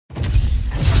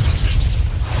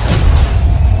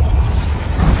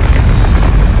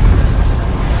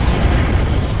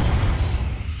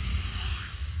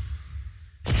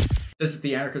This is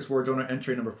the Anarchist War Journal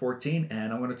entry number 14,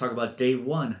 and I'm going to talk about day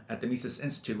 1 at the Mises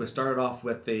Institute, which started off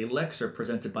with a lecture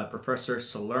presented by Professor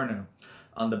Salerno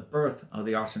on the birth of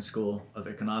the Austrian School of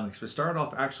Economics. We started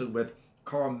off actually with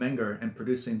Karl Menger and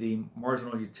producing the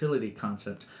marginal utility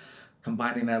concept.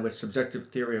 Combining that with subjective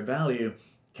theory of value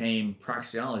came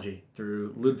praxeology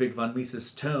through Ludwig von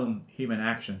Mises' tome, Human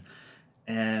Action,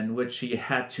 and which he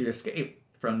had to escape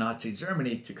from Nazi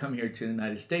Germany to come here to the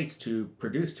United States to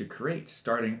produce, to create,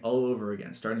 starting all over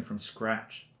again, starting from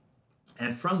scratch.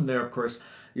 And from there, of course,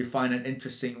 you find an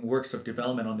interesting works of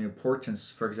development on the importance,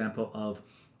 for example, of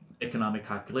economic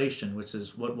calculation, which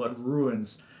is what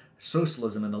ruins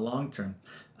socialism in the long term.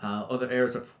 Other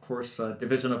areas, of course,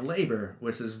 division of labor,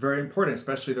 which is very important,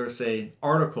 especially there's an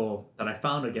article that I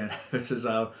found again. This is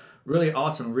really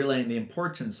awesome, relaying the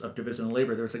importance of division of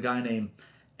labor. There's a guy named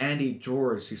Andy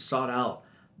George who sought out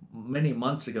many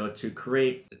months ago to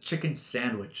create a chicken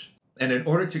sandwich. And in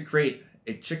order to create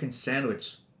a chicken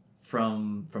sandwich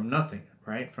from nothing,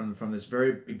 right, from its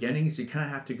very beginnings, you kind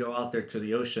of have to go out there to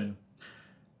the ocean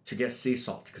to get sea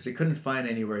salt, because he couldn't find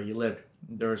anywhere he lived.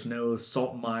 There was no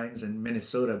salt mines in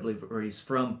Minnesota, I believe, where he's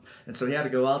from. And so he had to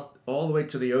go out all the way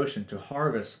to the ocean to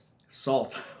harvest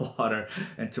salt water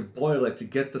and to boil it to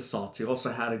get the salt. He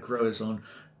also had to grow his own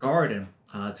garden,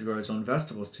 to grow his own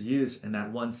vegetables to use in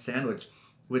that one sandwich,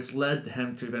 which led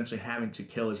him to eventually having to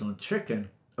kill his own chicken,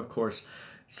 of course,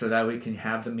 so that we can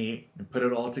have the meat and put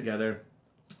it all together.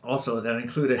 Also, that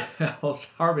included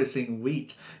harvesting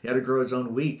wheat. He had to grow his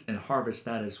own wheat and harvest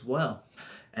that as well.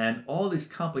 And all these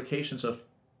complications of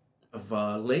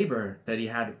labor that he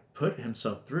had to put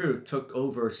himself through took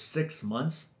over 6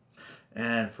 months.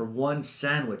 And for one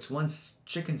sandwich, one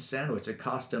chicken sandwich, it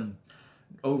cost him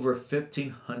over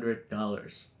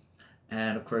 $1,500.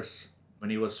 And of course, when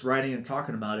he was writing and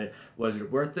talking about it, was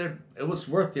it worth it? It was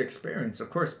worth the experience, of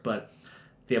course, but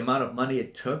the amount of money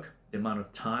it took, the amount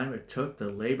of time it took, the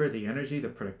labor, the energy, the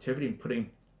productivity, and putting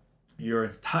your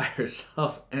entire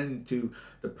self into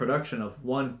the production of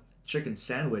one chicken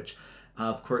sandwich,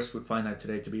 of course, we find that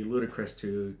today to be ludicrous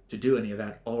to do any of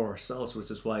that all ourselves, which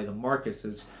is why the markets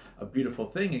is a beautiful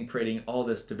thing in creating all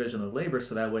this division of labor,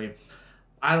 so that way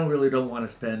I don't want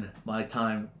to spend my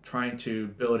time trying to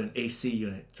build an AC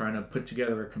unit, trying to put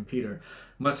together a computer,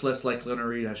 much less like Leonard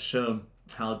Reed has shown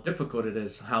how difficult it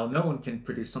is, how no one can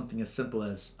produce something as simple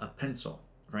as a pencil,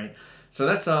 right? So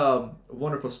that's a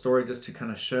wonderful story just to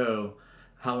kind of show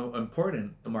how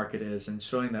important the market is, and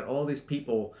showing that all these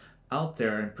people out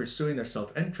there and pursuing their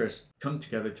self-interest come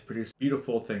together to produce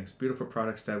beautiful things, beautiful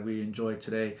products that we enjoy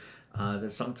today,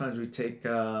 that sometimes we take,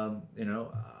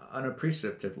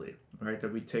 unappreciatively, right,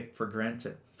 that we take for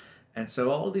granted. And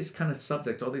so all these kind of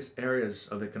subjects, all these areas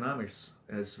of economics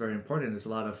is very important. It's a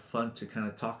lot of fun to kind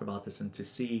of talk about this and to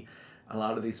see a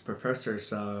lot of these professors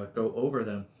go over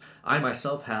them. I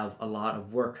myself have a lot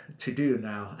of work to do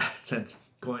now since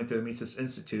going to the Mises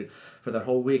Institute for that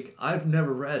whole week. I've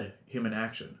never read Human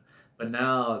Action, but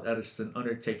now that is an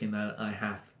undertaking that I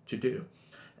have to do.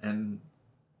 And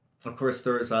of course,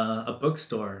 there's a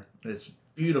bookstore. It's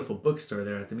beautiful bookstore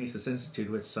there at the Mises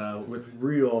Institute, with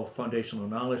real foundational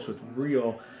knowledge, with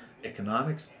real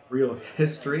economics, real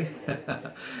history.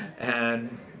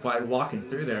 And by walking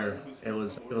through there, it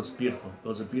was beautiful. It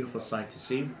was a beautiful sight to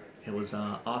see. It was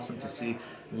awesome to see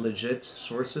legit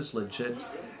sources, legit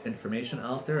information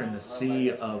out there, and the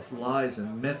sea of lies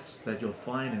and myths that you'll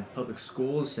find in public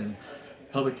schools and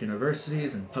public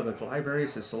universities and public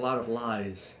libraries. It's a lot of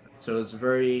lies. So it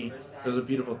was a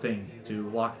beautiful thing to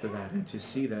walk through that and to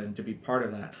see that and to be part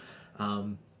of that.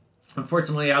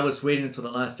 Unfortunately, I was waiting until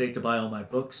the last day to buy all my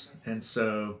books, and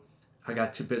so I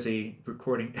got too busy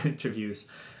recording interviews.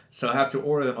 So I have to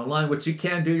order them online, which you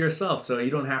can do yourself. So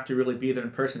you don't have to really be there in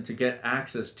person to get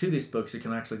access to these books. You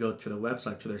can actually go to the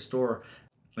website, to their store,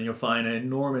 and you'll find an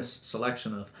enormous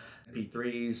selection of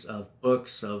MP3s, of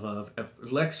books, of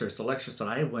lectures. The lectures that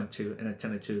I went to and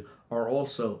attended to are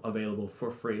also available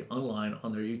for free online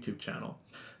on their YouTube channel.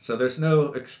 So there's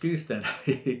no excuse then,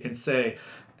 you can say,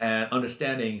 and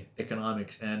understanding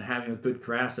economics and having a good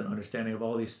grasp and understanding of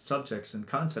all these subjects and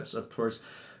concepts, of course,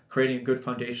 creating a good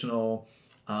foundational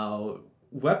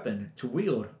weapon to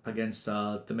wield against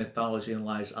the mythology and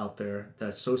lies out there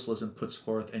that socialism puts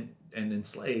forth and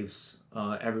enslaves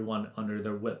everyone under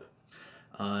their whip.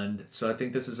 And so I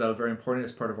think this is very important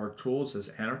as part of our tools as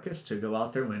anarchists, to go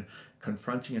out there when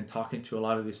confronting and talking to a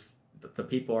lot of the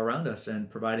people around us and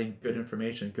providing good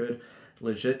information, good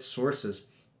legit sources.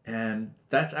 And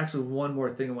that's actually one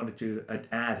more thing I wanted to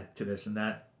add to this, and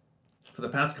that for the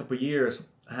past couple of years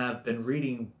I have been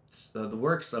reading the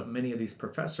works of many of these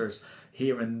professors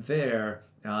here and there,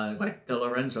 like De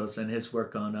Lorenzo's and his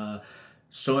work on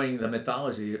showing the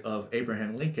mythology of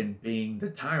Abraham Lincoln being the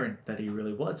tyrant that he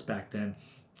really was back then,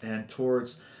 and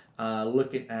towards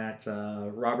looking at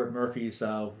Robert Murphy's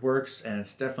works and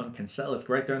Stefan Kinsella. It's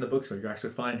right there in the bookstore. You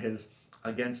actually find his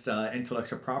Against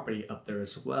Intellectual Property up there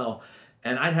as well.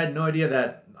 And I had no idea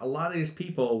that a lot of these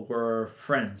people were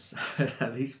friends.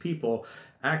 These people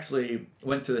actually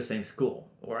went to the same school,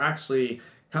 or actually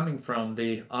coming from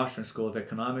the Austrian School of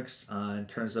Economics in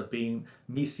terms of being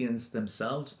Misesians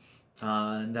themselves.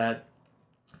 And that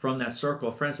from that circle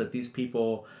of friends that these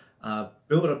people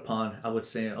build upon, I would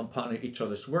say, upon each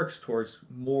other's works towards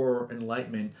more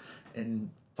enlightenment and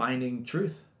finding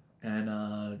truth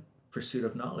and pursuit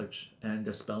of knowledge and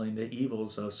dispelling the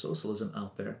evils of socialism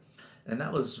out there. And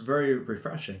that was very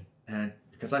refreshing. And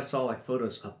because I saw like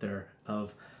photos up there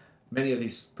of many of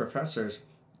these professors,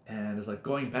 and it's like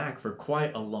going back for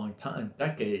quite a long time,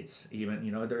 decades even.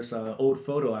 You know, there's an old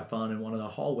photo I found in one of the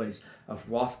hallways of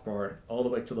Rothbard all the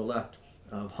way to the left,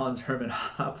 of Hans Hermann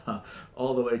Hoppe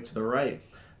all the way to the right,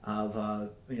 of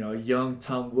you know, young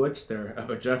Tom Woods there, of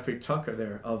a Jeffrey Tucker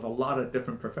there, of a lot of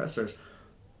different professors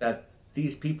that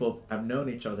these people have known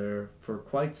each other for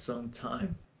quite some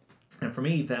time. And for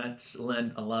me, that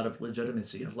lent a lot of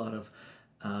legitimacy, a lot of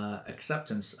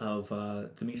acceptance of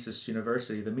the Mises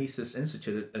University, the Mises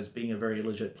Institute, as being a very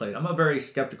legit place. I'm a very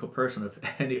skeptical person of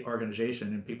any organization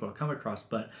and people I come across,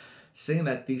 but seeing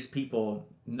that these people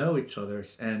know each other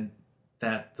and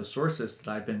that the sources that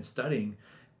I've been studying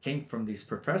came from these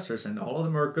professors, and all of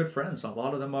them are good friends. A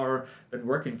lot of them are been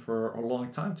working for a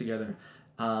long time together.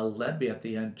 Led me at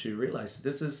the end to realize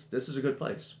this is a good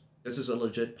place. This is a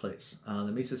legit place.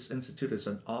 The Mises Institute is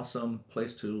an awesome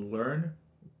place to learn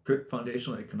good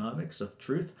foundational economics of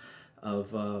truth, of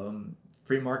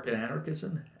free market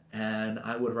anarchism. And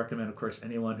I would recommend, of course,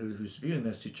 anyone who's viewing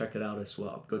this to check it out as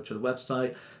well. Go to the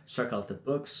website, check out the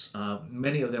books.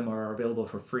 Many of them are available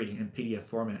for free in PDF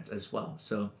formats as well.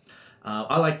 So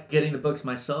I like getting the books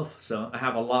myself. So I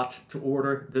have a lot to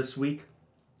order this week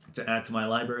to add to my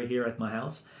library here at my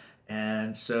house.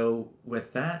 And so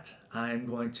with that, I'm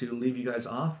going to leave you guys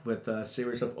off with a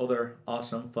series of other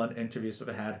awesome, fun interviews that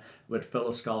I had with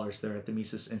fellow scholars there at the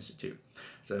Mises Institute.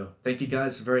 So thank you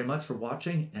guys very much for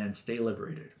watching, and stay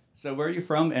liberated. So where are you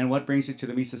from, and what brings you to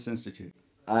the Mises Institute?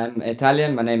 I'm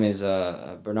Italian. My name is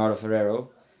Bernardo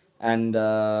Ferrero. And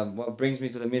what brings me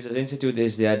to the Mises Institute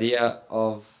is the idea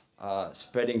of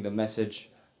spreading the message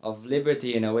of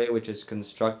liberty in a way which is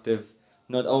constructive,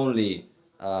 not only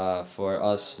for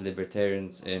us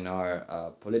libertarians in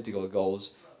our political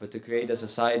goals, but to create a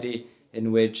society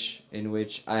in which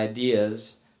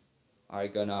ideas are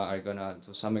gonna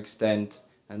to some extent,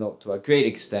 and not to a great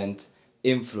extent,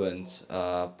 influence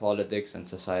politics and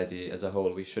society as a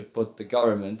whole. We should put the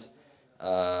government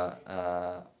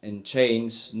in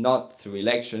chains, not through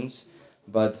elections,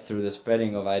 but through the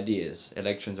spreading of ideas.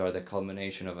 Elections are the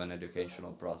culmination of an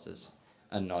educational process,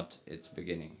 and not its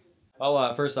beginning.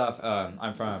 Well, first off,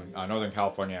 I'm from Northern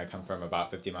California. I come from about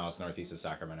 50 miles northeast of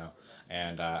Sacramento,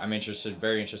 and I'm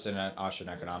very interested in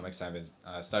Austrian economics. I've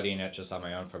been studying it just on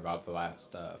my own for about the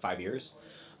last 5 years,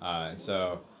 and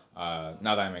so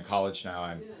now that I'm in college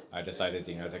now, I decided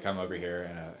to come over here,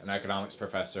 and an economics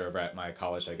professor over at my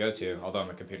college I go to, although I'm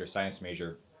a computer science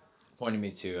major, pointed me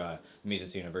to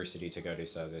Mises University to go to.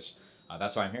 So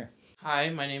that's why I'm here.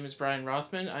 Hi, my name is Brian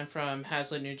Rothman. I'm from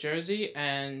Hazlet, New Jersey,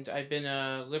 and I've been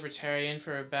a libertarian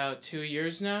for about 2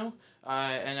 years now.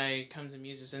 And I come to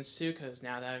Mises Institute because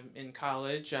now that I'm in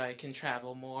college, I can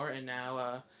travel more, and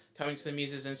now coming to the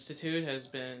Mises Institute has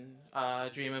been a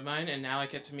dream of mine, and now I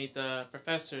get to meet the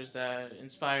professors that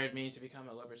inspired me to become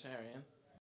a libertarian.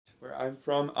 Where I'm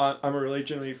from, I'm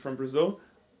originally from Brazil.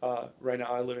 Right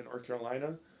now I live in North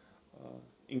Carolina.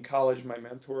 In college, my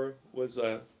mentor was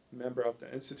a member of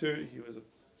the institute.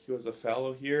 He was a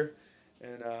fellow here,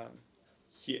 and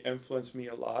he influenced me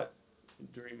a lot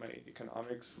during my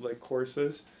economics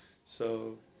courses.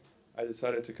 So I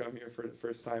decided to come here for the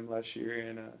first time last year,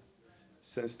 and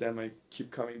since then I keep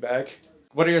coming back.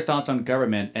 What are your thoughts on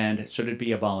government, and should it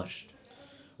be abolished?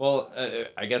 Well,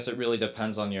 I guess it really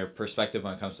depends on your perspective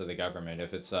when it comes to the government.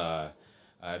 If it's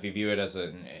if you view it as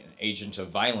an agent of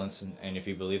violence, and if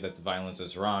you believe that the violence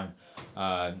is wrong,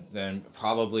 then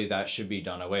probably that should be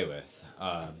done away with.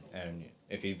 And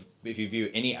if you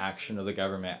view any action of the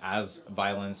government as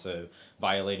violence,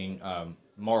 violating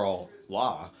moral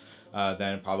law,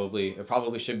 then it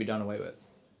probably should be done away with.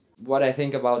 What I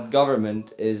think about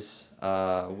government is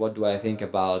what do I think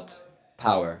about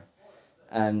power.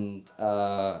 And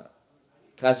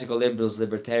classical liberals,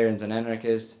 libertarians, and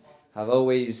anarchists have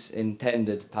always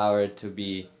intended power to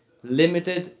be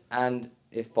limited and,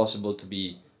 if possible, to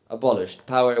be abolished.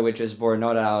 Power which is born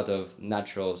not out of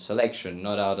natural selection,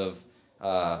 not out of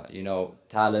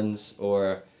talents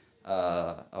or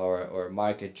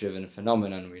market-driven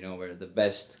phenomenon, where the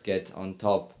best get on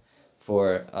top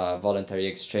for voluntary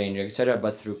exchange, etc.,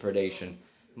 but through predation.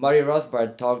 Murray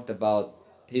Rothbard talked about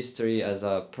history as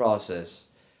a process,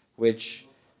 which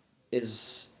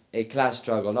is a class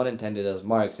struggle, not intended as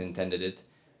Marx intended it,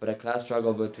 but a class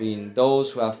struggle between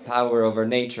those who have power over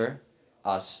nature,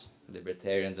 us,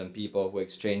 libertarians and people who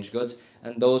exchange goods,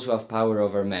 and those who have power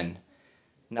over men.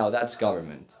 Now that's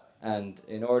government, and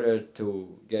in order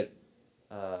to get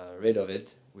rid of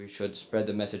it, we should spread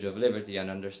the message of liberty and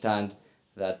understand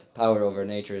that power over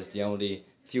nature is the only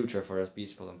future for a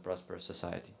peaceful and prosperous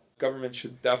society. Government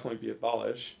should definitely be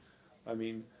abolished. I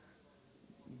mean,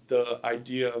 the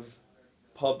idea of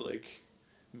public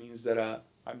means that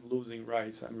I'm losing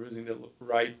rights. I'm losing the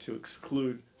right to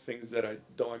exclude things that I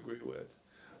don't agree with.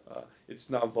 It's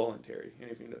not voluntary.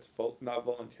 Anything that's not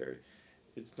voluntary,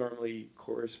 it's normally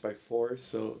coerced by force.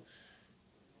 So,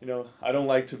 I don't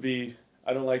like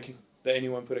that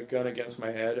anyone put a gun against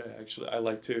my head.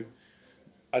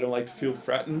 I don't like to feel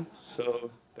threatened. So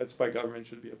that's why government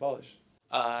should be abolished.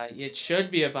 It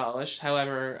should be abolished.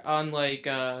 However, unlike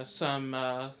some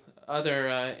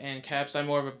other ANCAPs, I'm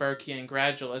more of a Burkean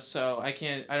gradualist, so I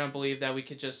don't believe that we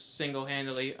could just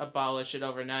single-handedly abolish it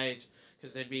overnight,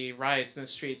 because there'd be riots in the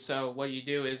streets. So what you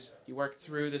do is you work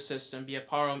through the system, be a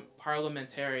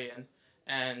parliamentarian,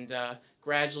 and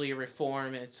gradually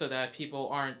reform it so that people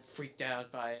aren't freaked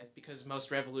out by it, because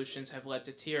most revolutions have led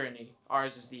to tyranny.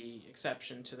 Ours is the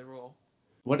exception to the rule.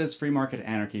 What does free market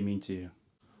anarchy mean to you?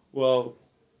 Well,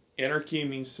 anarchy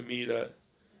means to me that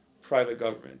private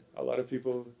government. A lot of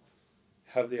people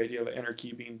have the idea of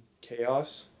anarchy being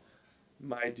chaos.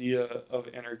 My idea of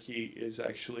anarchy is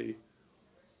actually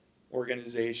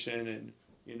organization and,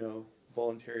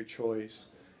 voluntary choice.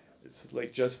 It's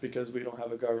like, just because we don't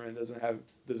have a government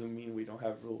doesn't mean we don't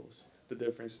have rules. The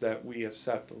difference is that we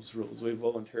accept those rules. We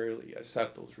voluntarily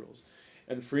accept those rules.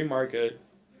 And free market,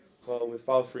 well,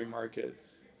 without free market,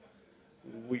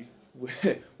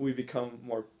 we become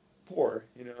more poor,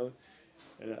 and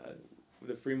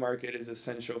the free market is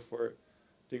essential for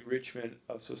the enrichment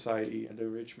of society and the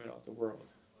enrichment of the world.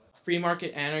 Free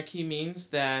market anarchy means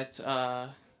that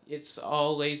it's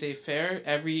all laissez-faire.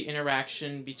 Every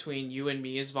interaction between you and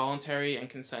me is voluntary and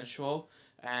consensual,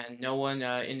 and no one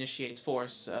initiates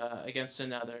force against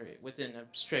another within a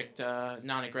strict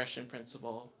non-aggression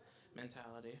principle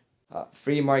mentality.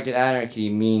 Free market anarchy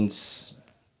means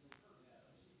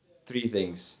three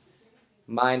things.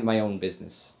 Mind my own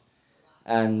business.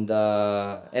 And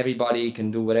everybody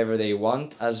can do whatever they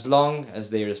want as long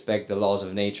as they respect the laws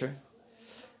of nature,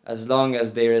 as long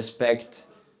as they respect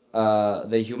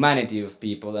the humanity of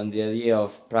people and the idea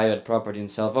of private property and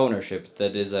self-ownership.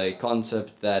 That is a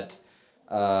concept that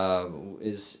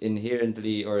is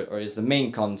inherently or is the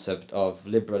main concept of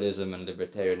liberalism and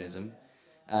libertarianism,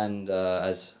 and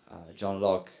as John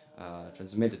Locke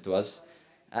transmitted to us.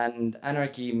 And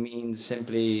anarchy means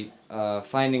simply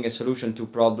finding a solution to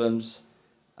problems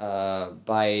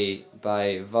by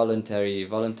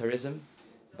voluntarism,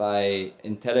 by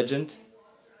intelligent,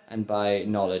 and by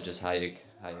knowledge, as Hayek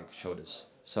showed us.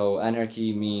 So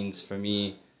anarchy means, for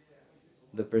me,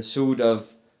 the pursuit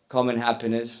of common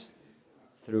happiness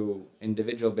through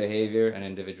individual behavior and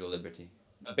individual liberty.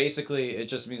 Basically, it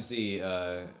just means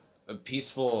the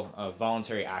peaceful,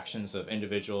 voluntary actions of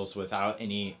individuals without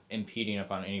any impeding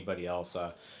upon anybody else.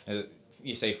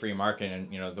 You say free market,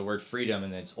 and the word freedom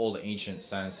in its old ancient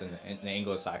sense in the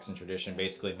Anglo-Saxon tradition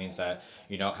basically means that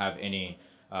you don't have any.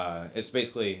 It's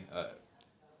basically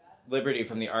liberty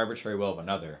from the arbitrary will of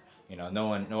another.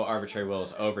 No arbitrary will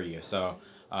is over you. So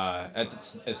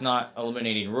it's not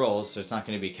eliminating rules. So it's not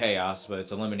going to be chaos, but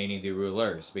it's eliminating the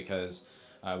rulers, because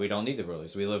we don't need the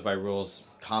rulers. We live by rules,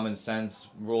 common sense,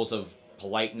 rules of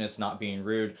politeness, not being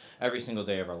rude, every single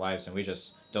day of our lives, and we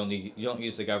just don't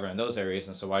use the government in those areas,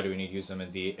 and so why do we need to use them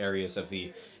in the areas of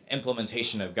the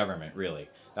implementation of government, really?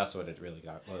 That's what it really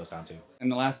boils down to.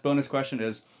 And the last bonus question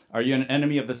is, are you an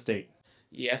enemy of the state?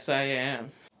 Yes, I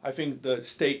am. I think the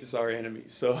state is our enemy,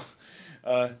 so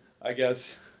I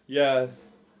guess, yeah,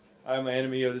 I'm an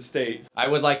enemy of the state. I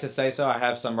would like to say so. I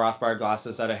have some Rothbard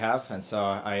glasses that I have, and so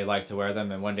I like to wear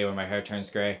them, and one day when my hair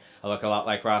turns gray, I look a lot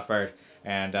like Rothbard,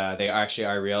 and they actually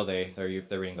are real. They're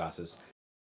reading glasses.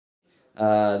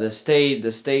 The state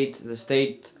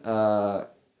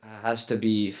has to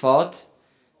be fought,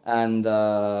 and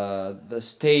the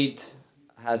state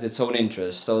has its own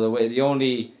interests. So the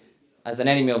only as an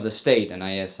enemy of the state, and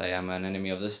yes, I am an enemy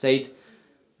of the state,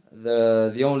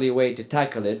 the only way to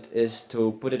tackle it is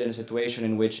to put it in a situation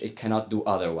in which it cannot do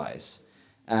otherwise.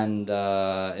 And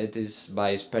it is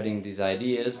by spreading these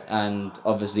ideas and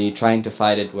obviously trying to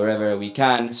fight it wherever we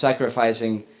can,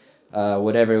 sacrificing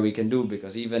whatever we can do,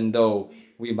 because even though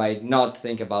we might not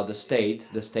think about the state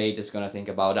is going to think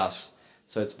about us.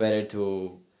 So it's better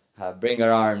to bring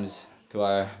our arms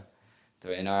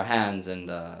in our hands and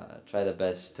try the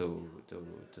best to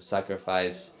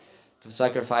sacrifice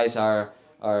our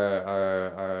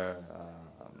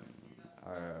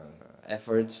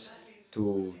efforts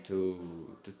to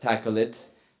tackle it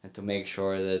and to make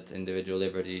sure that individual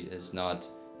liberty is not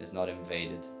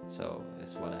invaded. So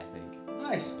that's what I think.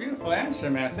 Nice, beautiful answer,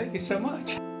 man. Thank you so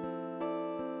much.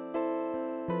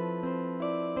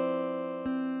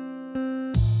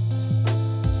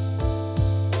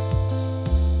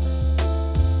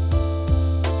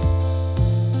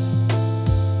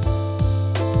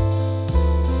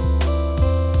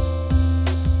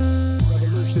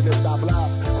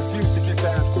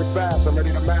 I'm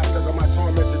ready to mask cause of my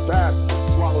tormented past.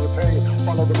 Swallow the pain,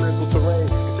 follow the mental terrain.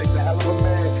 It takes a hell of a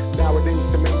man nowadays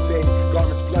to maintain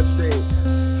garments bloodstained,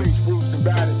 face bruised and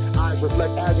battered, eyes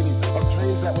reflect agony of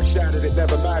dreams that were shattered. It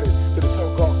never mattered to the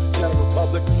so-called general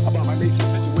public about my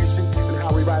nation's situation and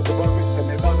how we rise above it and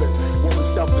they love it. When we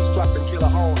self-destruct and kill a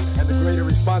home, and the greater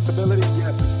responsibility,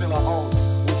 yes, it's still our own.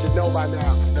 We should know by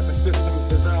now that the system is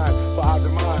designed for our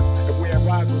demise. If we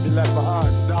arrive, we'll be left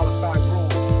behind. Dollar signs rule.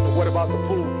 But what about the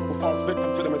fool who falls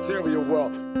victim to the material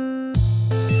world?